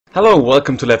Hello,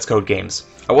 welcome to Let's Code Games.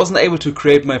 I wasn't able to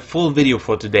create my full video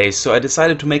for today, so I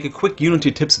decided to make a quick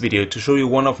Unity tips video to show you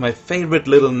one of my favorite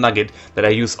little nugget that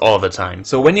I use all the time.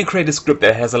 So when you create a script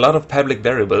that has a lot of public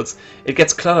variables, it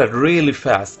gets cluttered really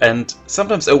fast, and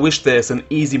sometimes I wish there's an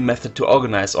easy method to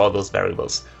organize all those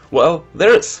variables. Well,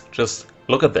 there is. Just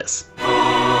look at this.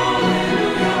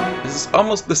 This is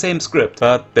almost the same script,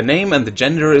 but the name and the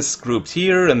gender is grouped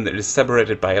here and it is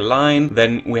separated by a line.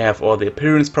 Then we have all the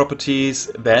appearance properties,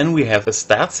 then we have a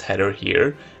stats header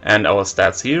here and our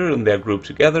stats here, and they're grouped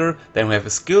together. Then we have a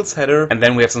skills header, and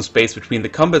then we have some space between the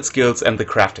combat skills and the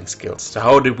crafting skills. So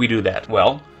how did we do that?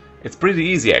 Well, it's pretty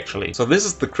easy actually. So this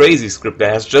is the crazy script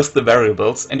that has just the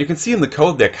variables, and you can see in the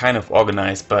code they're kind of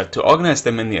organized, but to organize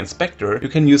them in the inspector you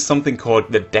can use something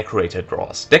called the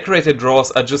DecoratorDrawers.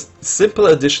 DecoratorDrawers are just simple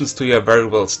additions to your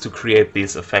variables to create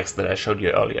these effects that I showed you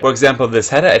earlier. For example, this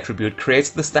header attribute creates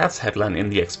the stats headline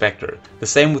in the inspector. The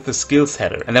same with the skills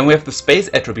header. And then we have the space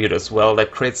attribute as well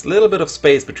that creates a little bit of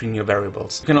space between your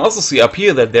variables. You can also see up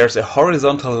here that there's a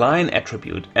horizontal line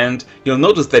attribute, and you'll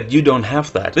notice that you don't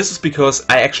have that. This is because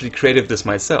I actually created this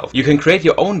myself. You can create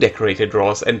your own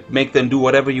DecoratorDrawers and make them do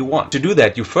whatever you want. To do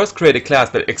that, you first create a class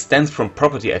that extends from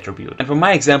property attribute. And for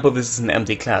my example, this is an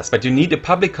empty class, but you need a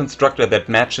public constructor that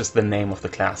matches the name of the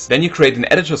class. Then you create an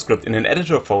editor script in an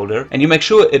editor folder, and you make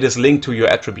sure it is linked to your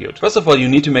attribute. First of all, you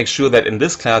need to make sure that in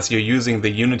this class you're using the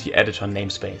Unity editor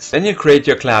namespace. Then you create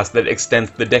your class that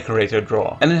extends the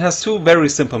DecoratorDraw. And it has two very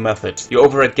simple methods. You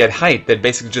override getHeight, that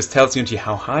basically just tells Unity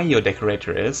how high your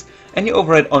decorator is, and you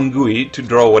override onGUI to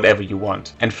draw whatever you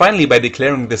want. And finally, by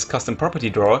declaring this custom property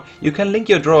drawer, you can link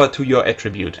your drawer to your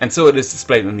attribute, and so it is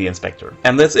displayed in the inspector.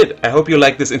 And that's it. I hope you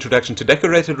like this introduction to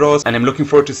DecoratorDrawers, and I'm looking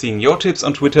forward to seeing your tips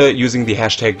on Twitter using the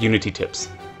hashtag UnityTips.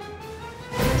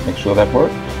 Let's make sure that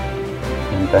worked,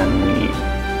 and then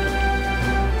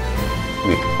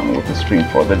we're done with the stream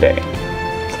for the day.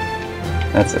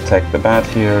 Let's attack the bat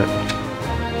here.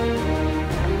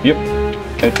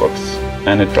 Yep, it works,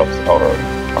 and it drops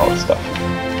our stuff.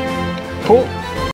 Cool.